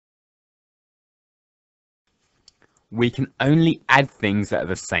we can only add things that are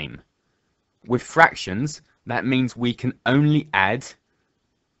the same. With fractions, that means we can only add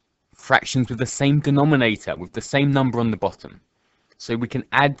fractions with the same denominator, with the same number on the bottom. So we can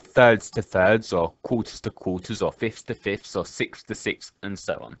add thirds to thirds, or quarters to quarters, or fifths to fifths, or sixths to sixths, and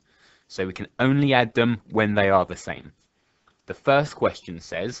so on. So we can only add them when they are the same. The first question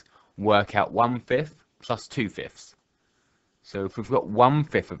says, work out 1/5 plus 2/5. So if we've got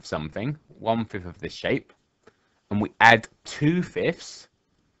 1/5 of something, 1/5 of this shape, and we add 2/5,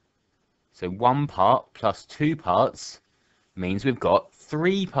 so 1 part plus 2 parts means we've got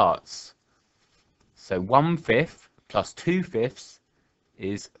 3 parts. So 1/5 plus 2/5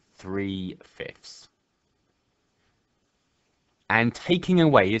 is 3/5. And taking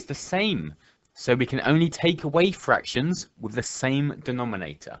away is the same. So we can only take away fractions with the same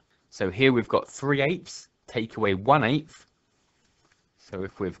denominator. So here we've got 3/8, take away 1/8. So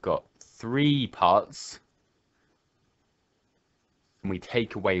if we've got 3 parts, and we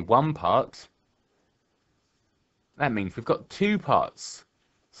take away 1 part, that means we've got 2 parts.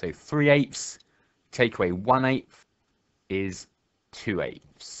 So 3/8 take away 1/8 is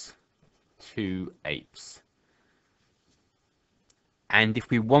 2/8. 2/8. And if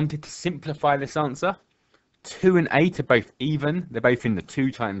we wanted to simplify this answer, 2 and 8 are both even. They're both in the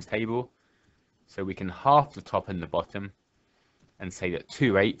 2 times table. So we can half the top and the bottom and say that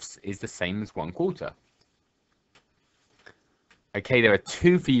 2/8 is the same as 1/4. Okay, there are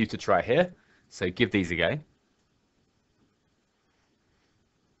 2 for you to try here. So give these a go.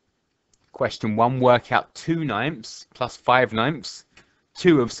 Question 1, work out 2/9 plus 5/9.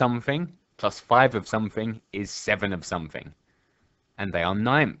 2 of something plus 5 of something is 7 of something. And they are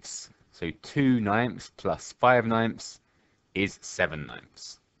ninths. So 2/9 plus 5/9 is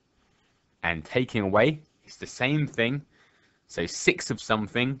 7/9. And taking away is the same thing. So 6 of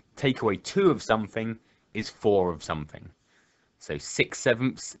something, take away 2 of something is 4 of something. So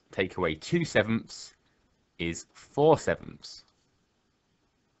 6/7 take away 2/7 is 4/7.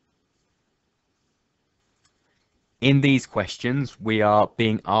 In these questions, we are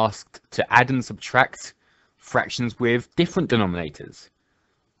being asked to add and subtract fractions with different denominators.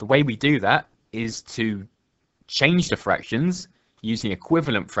 The way we do that is to change the fractions using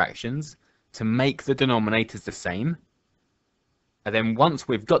equivalent fractions to make the denominators the same. And then once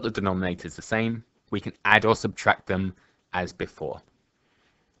we've got the denominators the same, we can add or subtract them as before.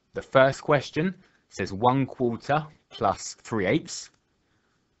 The first question says 1/4 plus 3/8.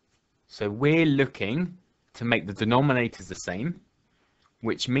 So we're looking to make the denominators the same,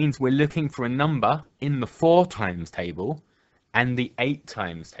 which means we're looking for a number in the 4 times table and the 8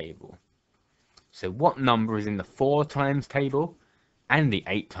 times table. So what number is in the 4 times table and the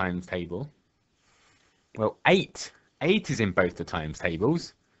 8 times table? Well, 8 is in both the times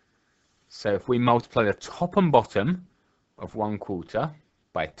tables. So if we multiply the top and bottom of 1/4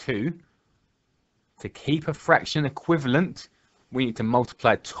 by 2, to keep a fraction equivalent, we need to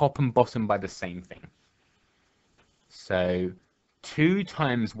multiply top and bottom by the same thing. So 2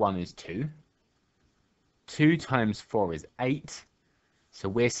 times 1 is 2. 2 times 4 is 8. So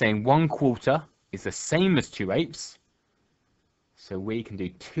we're saying 1/4 is the same as 2/8. So we can do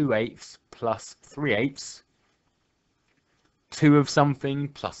 2/8 plus 3/8. 2 of something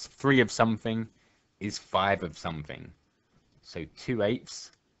plus 3 of something is 5 of something. So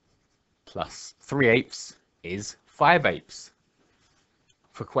 2/8 plus 3/8 is 5/8.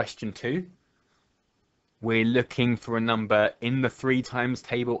 For question 2, we're looking for a number in the 3 times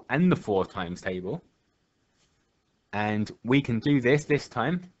table and the 4 times table. And we can do this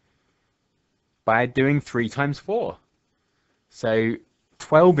time by doing 3 times 4. So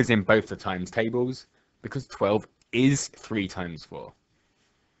 12 is in both the times tables because 12 is 3 times 4.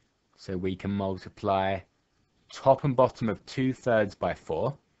 So we can multiply top and bottom of 2/3 by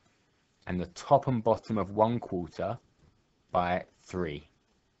 4 and the top and bottom of 1/4 by 3,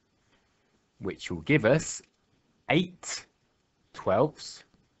 which will give us 8/12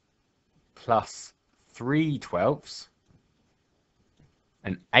 plus 3/12,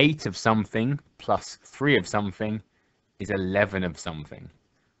 and 8 of something plus 3 of something is 11 of something.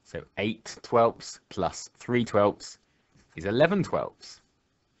 So 8/12 plus 3/12 is 11/12.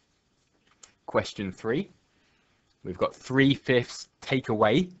 Question 3, we've got 3/5 take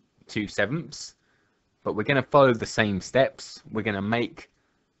away 2/7, but we're going to follow the same steps. We're going to make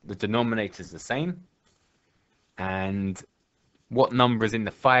the denominators the same. And what number is in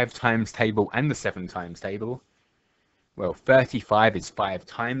the 5 times table and the 7 times table? Well, 35 is 5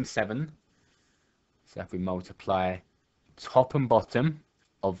 times 7. So if we multiply top and bottom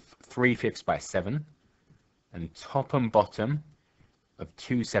of 3/5 by 7 and top and bottom of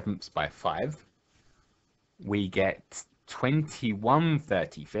 2/7 by 5, we get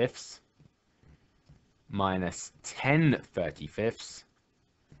 21/35 minus 10/35.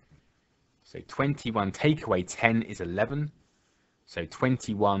 So 21 take away 10 is 11. So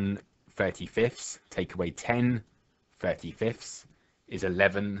 21/35 take away 10/35 is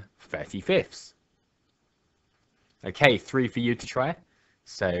 11/35. Okay, 3 for you to try.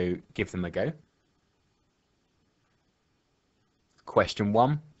 So give them a go. Question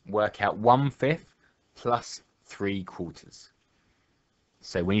 1, work out 1/5 plus 3/4.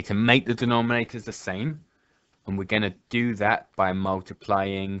 So we need to make the denominators the same, and we're going to do that by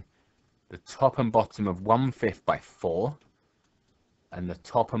multiplying the top and bottom of 1/5 by 4, and the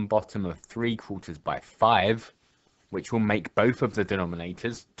top and bottom of 3/4 by 5, which will make both of the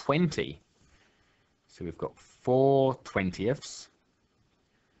denominators 20. So we've got 4/20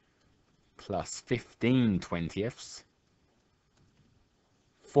 plus 15/20.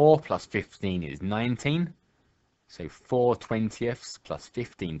 4 plus 15 is 19. So 4/20 plus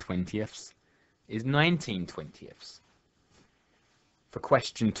 15/20 is 19/20. For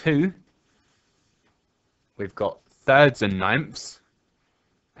question 2, we've got thirds and ninths,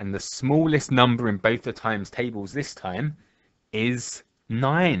 and the smallest number in both the times tables this time is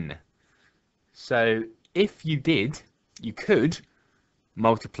 9. So if you could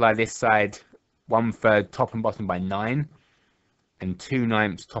multiply this side 1/3 top and bottom by 9, and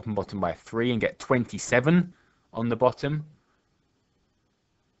 2/9 top and bottom by 3, and get 27 on the bottom.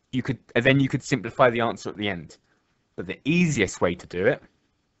 Then you could simplify the answer at the end. But the easiest way to do it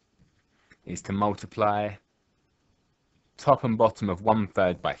is to multiply top and bottom of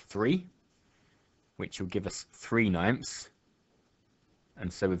 1/3 by 3, which will give us 3/9.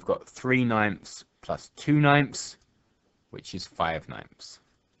 And so we've got 3/9 plus 2/9, which is 5/9.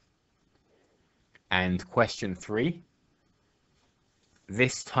 And question 3.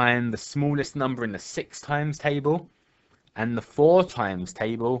 This time the smallest number in the 6 times table and the 4 times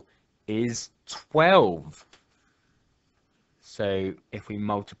table is 12. So if we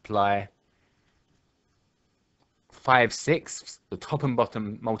multiply 5/6, the top and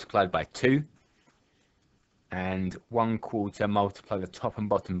bottom multiplied by 2, and 1/4 multiply the top and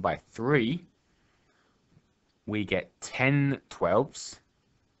bottom by 3, we get 10/12.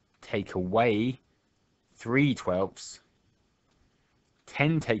 Take away 3/12.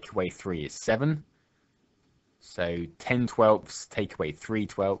 10 take away 3 is 7. So 10/12 take away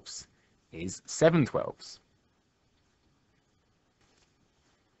 3/12 is 7/12.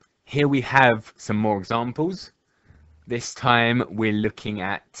 Here we have some more examples. This time we're looking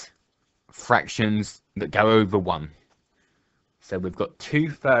at fractions that go over 1. So we've got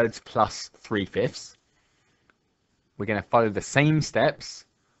 2/3 plus 3/5. We're going to follow the same steps.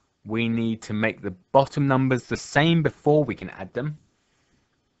 We need to make the bottom numbers the same before we can add them.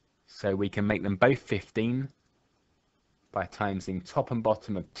 So we can make them both 15 by timesing top and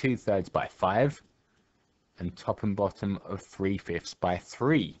bottom of 2/3 by 5 and top and bottom of 3/5 by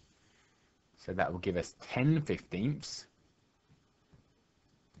 3. So that will give us 10/15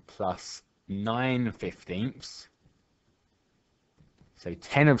 plus 9/15. So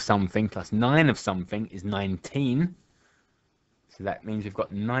 10 of something plus 9 of something is 19. So that means we've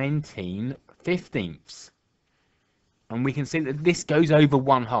got 19/15. And we can see that this goes over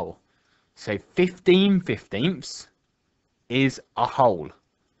one whole. So 15/15 is a whole.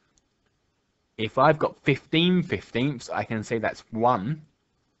 If I've got 15/15, I can say that's one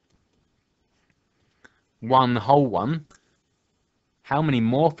whole one. How many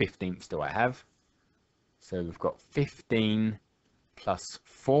more 15ths do I have? So we've got 15 plus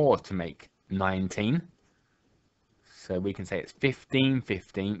 4 to make 19. So we can say it's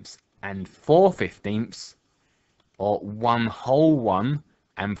 15/15 and 4/15, or one whole one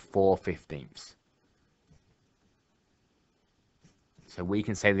and 4/15. So we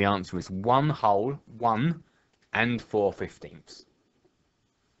can say the answer is one whole, 1 and 4/15.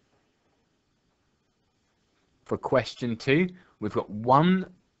 For question 2, we've got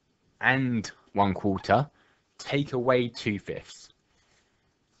 1 and 1/4, take away 2/5.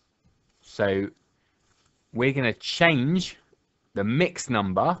 So we're going to change the mixed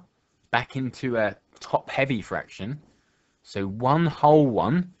number back into a top heavy fraction. So one whole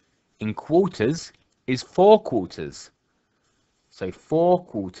one in quarters is 4/4. So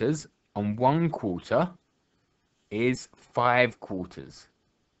 4/4 on 1/4 is 5/4.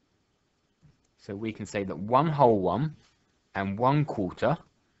 So we can say that one whole one and 1/4,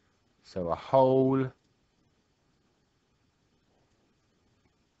 so a whole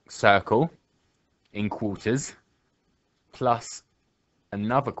circle in quarters plus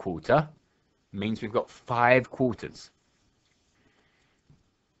another quarter means we've got 5/4.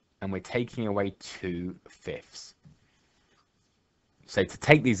 and we're taking away 2/5. So to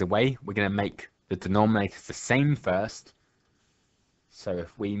take these away, we're going to make the denominators the same first. So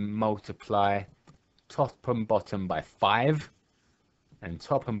if we multiply top and bottom by 5 and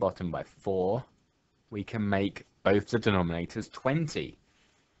top and bottom by 4, we can make both the denominators 20.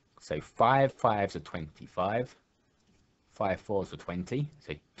 So 5 5s are 25, 5 4s are 20,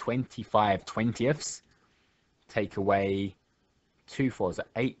 so 25 20ths. Take away 2 4s are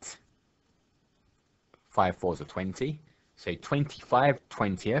 8, 5 4s are 20, so 25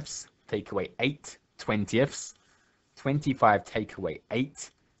 20ths. Take away 8 20ths. 25 take away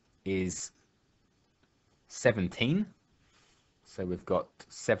 8 is 17. So we've got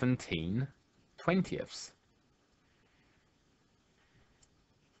 17 20ths.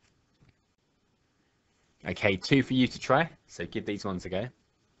 Okay, 2 for you to try, so give these ones a go.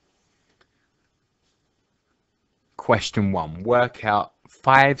 Question 1. Work out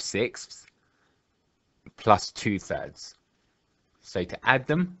 5/6 plus 2/3. So to add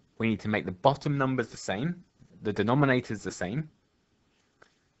them, we need to make the bottom numbers the same, the denominators the same,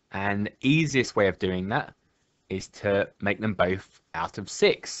 and the easiest way of doing that is to make them both out of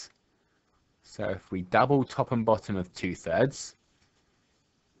 6. So if we double top and bottom of 2/3,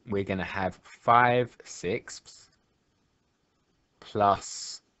 we're going to have 5/6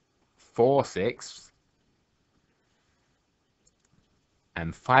 plus 4/6,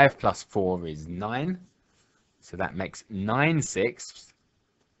 and 5 plus 4 is 9, so that makes 9/6,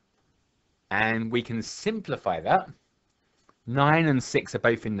 and we can simplify that. 9 and 6 are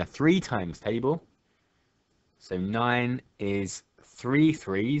both in the 3 times table, so 9 is 3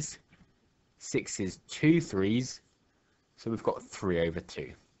 3s, 6 is 2 3s, so we've got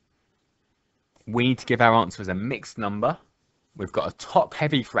 3/2. We need to give our answer as a mixed number. We've got a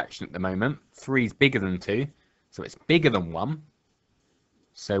top-heavy fraction at the moment. 3 is bigger than 2, so it's bigger than 1.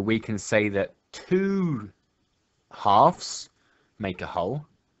 So we can say that 2 halves make a whole.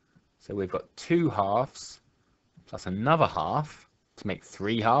 So we've got 2 halves plus another half to make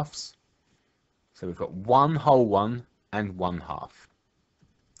 3 halves. So we've got 1 whole 1 and 1 half.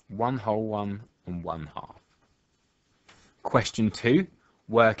 1 whole 1 and 1 half. Question 2.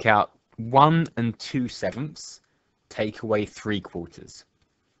 Work out 1 2/7, take away 3/4.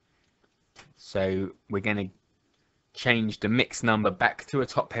 So we're going to change the mixed number back to a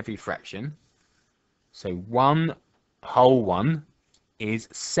top-heavy fraction. So 1 whole 1 is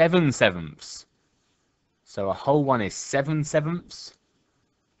 7/7. So a whole 1 is 7/7,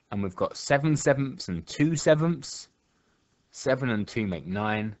 and we've got 7/7 and 2/7. 7 and 2 make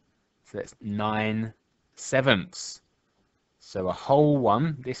 9, so that's 9/7. So a whole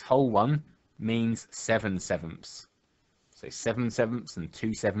 1, this whole 1 means 7/7. So 7/7 and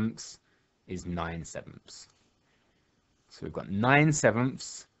 2/7 is 9/7. So we've got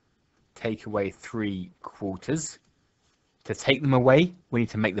 9/7, take away 3/4. To take them away, we need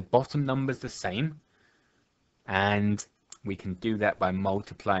to make the bottom numbers the same. And we can do that by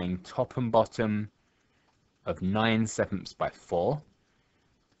multiplying top and bottom of 9/7 by 4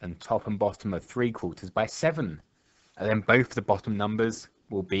 and top and bottom of 3/4 by 7. And then both the bottom numbers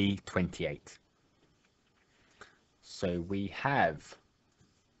will be 28. So we have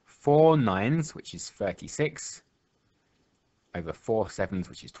 4 9s, which is 36, over 4 7s,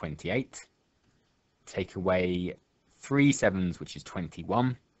 which is 28. Take away 3 7s, which is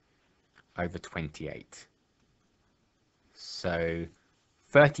 21, over 28. So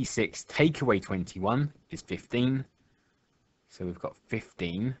 36 take away 21 is 15. So we've got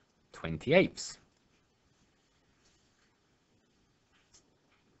 15 28ths.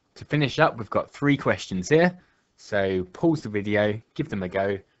 To finish up, we've got 3 questions here. So pause the video, give them a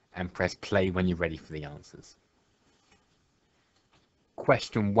go, and press play when you're ready for the answers.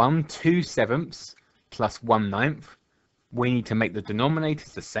 Question 1, 2/7 plus 1/9. We need to make the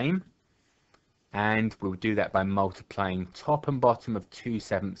denominators the same, and we'll do that by multiplying top and bottom of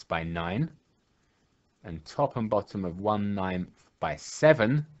 2/7 by 9 and top and bottom of 1/9 by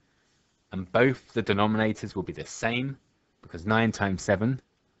 7, and both the denominators will be the same because 9 times 7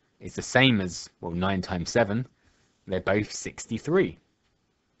 is the same as, well, 9 times 7. They're both 63.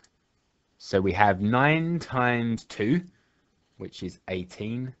 So we have 9 times 2, which is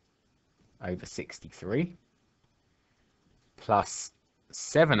 18 over 63, plus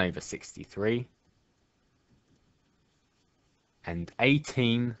 7 over 63, and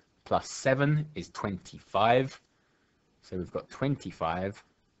 18 plus 7 is 25, so we've got 25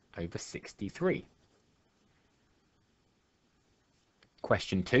 over 63.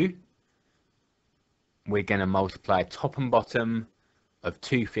 Question 2, we're going to multiply top and bottom of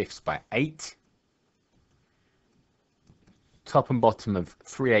 2/5 by 8, top and bottom of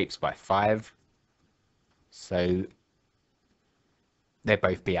 3/8 by 5. So they'll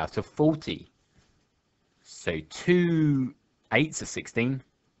both be out of 40. So 2 8s are 16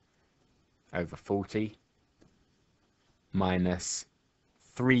 over 40 minus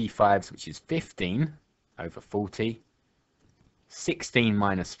 3 5s, which is 15 over 40. 16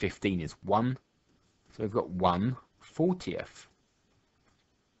 minus 15 is 1. So we've got 1/40.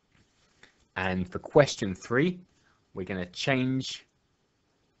 And for question 3, we're going to change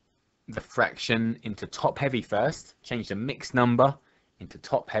the fraction into top heavy first. Change the mixed number into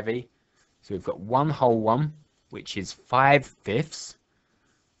top heavy. So we've got 1 whole 1, which is 5/5.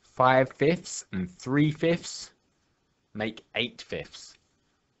 5/5 and 3/5 make 8/5.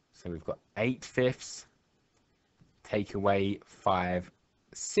 So we've got 8/5. Take away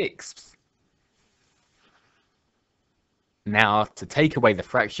 5/6. Now, to take away the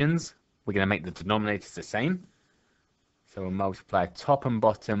fractions, we're going to make the denominators the same. So we'll multiply top and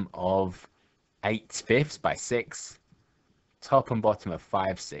bottom of 8/5 by 6, top and bottom of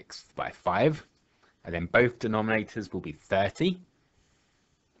 5/6 by 5, and then both denominators will be 30.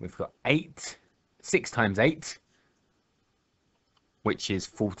 We've got 6 times 8, which is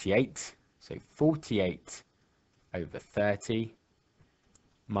 48. So 48 over 30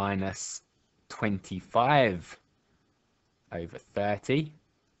 minus 25 over 30.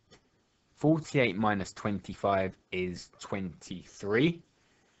 48 minus 25 is 23.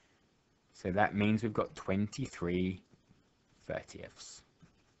 So that means we've got 23/30.